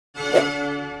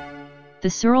The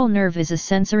sural nerve is a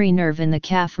sensory nerve in the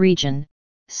calf region,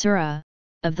 sura,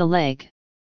 of the leg.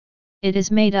 It is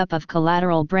made up of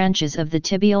collateral branches of the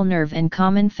tibial nerve and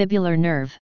common fibular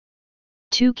nerve.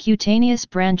 Two cutaneous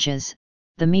branches,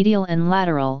 the medial and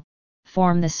lateral,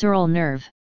 form the sural nerve.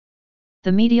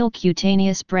 The medial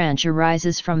cutaneous branch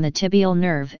arises from the tibial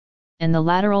nerve, and the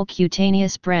lateral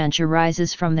cutaneous branch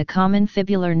arises from the common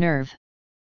fibular nerve.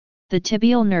 The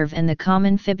tibial nerve and the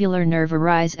common fibular nerve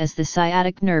arise as the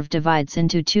sciatic nerve divides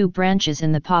into two branches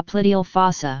in the popliteal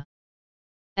fossa.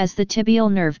 As the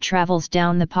tibial nerve travels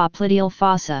down the popliteal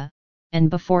fossa, and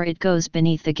before it goes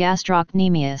beneath the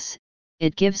gastrocnemius,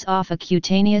 it gives off a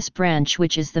cutaneous branch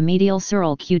which is the medial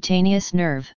sural cutaneous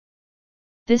nerve.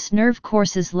 This nerve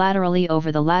courses laterally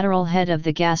over the lateral head of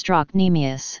the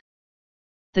gastrocnemius.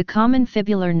 The common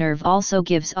fibular nerve also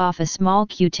gives off a small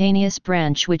cutaneous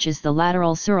branch which is the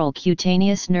lateral sural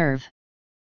cutaneous nerve.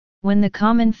 When the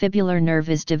common fibular nerve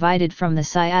is divided from the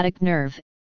sciatic nerve,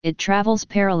 it travels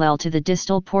parallel to the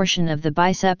distal portion of the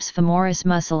biceps femoris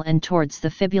muscle and towards the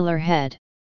fibular head.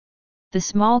 The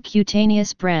small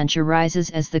cutaneous branch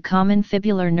arises as the common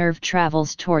fibular nerve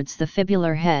travels towards the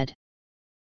fibular head.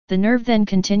 The nerve then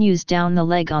continues down the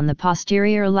leg on the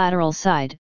posterior lateral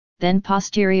side, then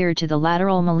posterior to the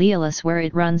lateral malleolus where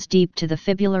it runs deep to the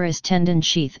fibularis tendon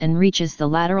sheath and reaches the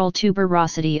lateral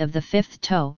tuberosity of the fifth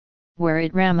toe, where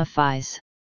it ramifies.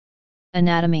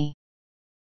 Anatomy.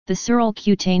 The sural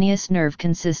cutaneous nerve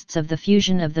consists of the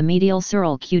fusion of the medial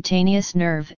sural cutaneous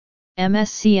nerve,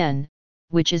 MSCN,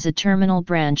 which is a terminal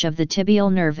branch of the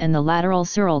tibial nerve, and the lateral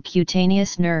sural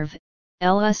cutaneous nerve,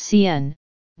 LSCN,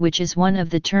 which is one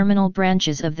of the terminal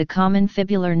branches of the common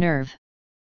fibular nerve.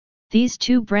 These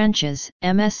two branches,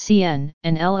 MSCN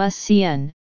and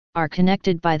LSCN, are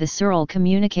connected by the sural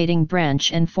communicating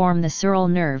branch and form the sural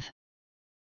nerve.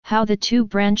 How the two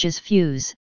branches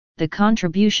fuse, the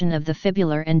contribution of the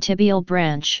fibular and tibial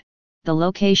branch, the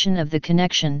location of the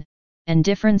connection, and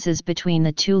differences between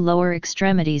the two lower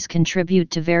extremities contribute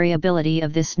to variability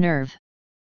of this nerve.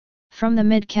 From the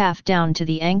mid-calf down to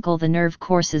the ankle, the nerve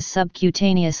courses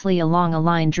subcutaneously along a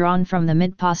line drawn from the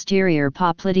mid-posterior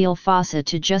popliteal fossa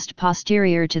to just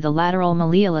posterior to the lateral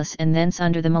malleolus and thence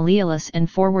under the malleolus and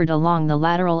forward along the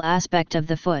lateral aspect of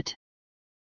the foot.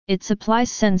 It supplies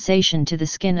sensation to the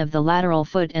skin of the lateral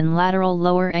foot and lateral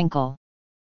lower ankle.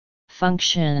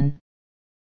 Function.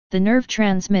 The nerve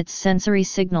transmits sensory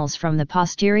signals from the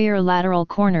posterior lateral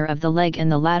corner of the leg and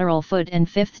the lateral foot and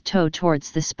fifth toe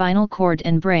towards the spinal cord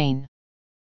and brain.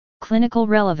 Clinical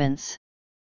relevance.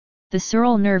 The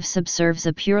sural nerve subserves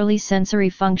a purely sensory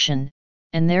function,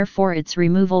 and therefore its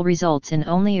removal results in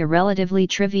only a relatively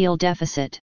trivial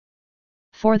deficit.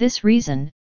 For this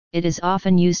reason, it is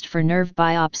often used for nerve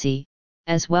biopsy,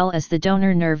 as well as the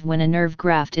donor nerve when a nerve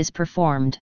graft is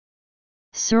performed.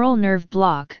 Sural nerve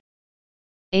block.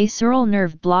 A sural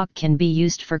nerve block can be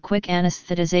used for quick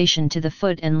anesthetization to the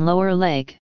foot and lower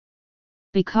leg.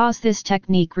 Because this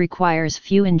technique requires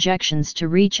few injections to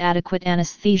reach adequate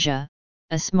anesthesia,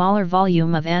 a smaller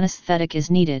volume of anesthetic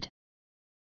is needed.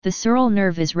 The sural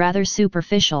nerve is rather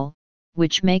superficial,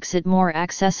 which makes it more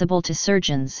accessible to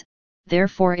surgeons,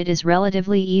 therefore it is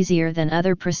relatively easier than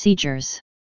other procedures.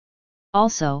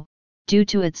 Also, due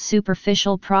to its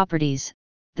superficial properties,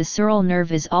 the sural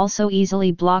nerve is also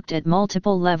easily blocked at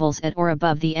multiple levels at or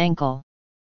above the ankle.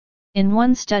 In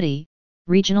one study,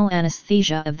 regional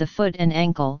anesthesia of the foot and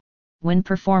ankle, when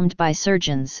performed by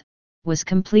surgeons, was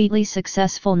completely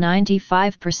successful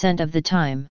 95% of the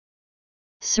time.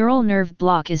 Sural nerve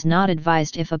block is not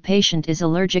advised if a patient is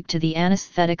allergic to the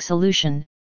anesthetic solution,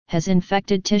 has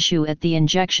infected tissue at the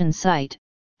injection site,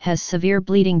 has severe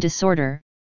bleeding disorder,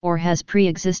 or has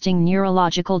pre-existing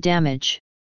neurological damage.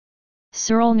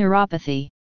 Sural neuropathy.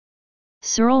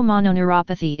 Sural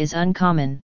mononeuropathy is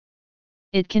uncommon.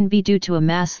 It can be due to a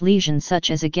mass lesion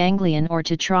such as a ganglion or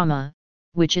to trauma,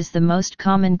 which is the most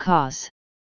common cause.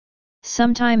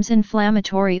 Sometimes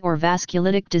inflammatory or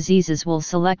vasculitic diseases will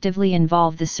selectively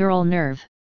involve the sural nerve.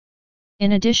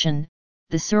 In addition,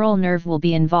 the sural nerve will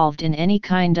be involved in any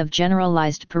kind of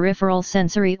generalized peripheral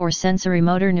sensory or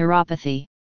sensory-motor neuropathy.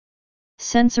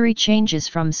 Sensory changes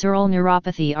from sural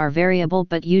neuropathy are variable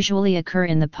but usually occur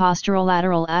in the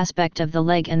posterolateral aspect of the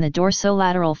leg and the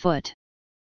dorsolateral foot.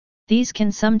 These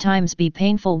can sometimes be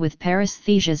painful with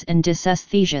paresthesias and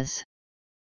dysesthesias.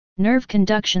 Nerve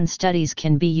conduction studies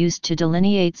can be used to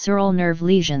delineate sural nerve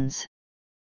lesions.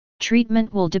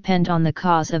 Treatment will depend on the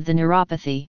cause of the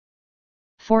neuropathy.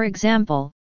 For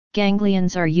example,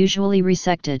 ganglions are usually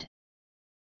resected.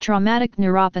 Traumatic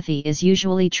neuropathy is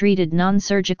usually treated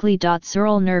non-surgically.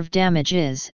 Sural nerve damage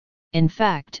is, in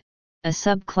fact, a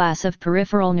subclass of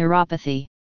peripheral neuropathy.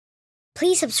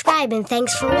 Please subscribe and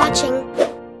thanks for watching.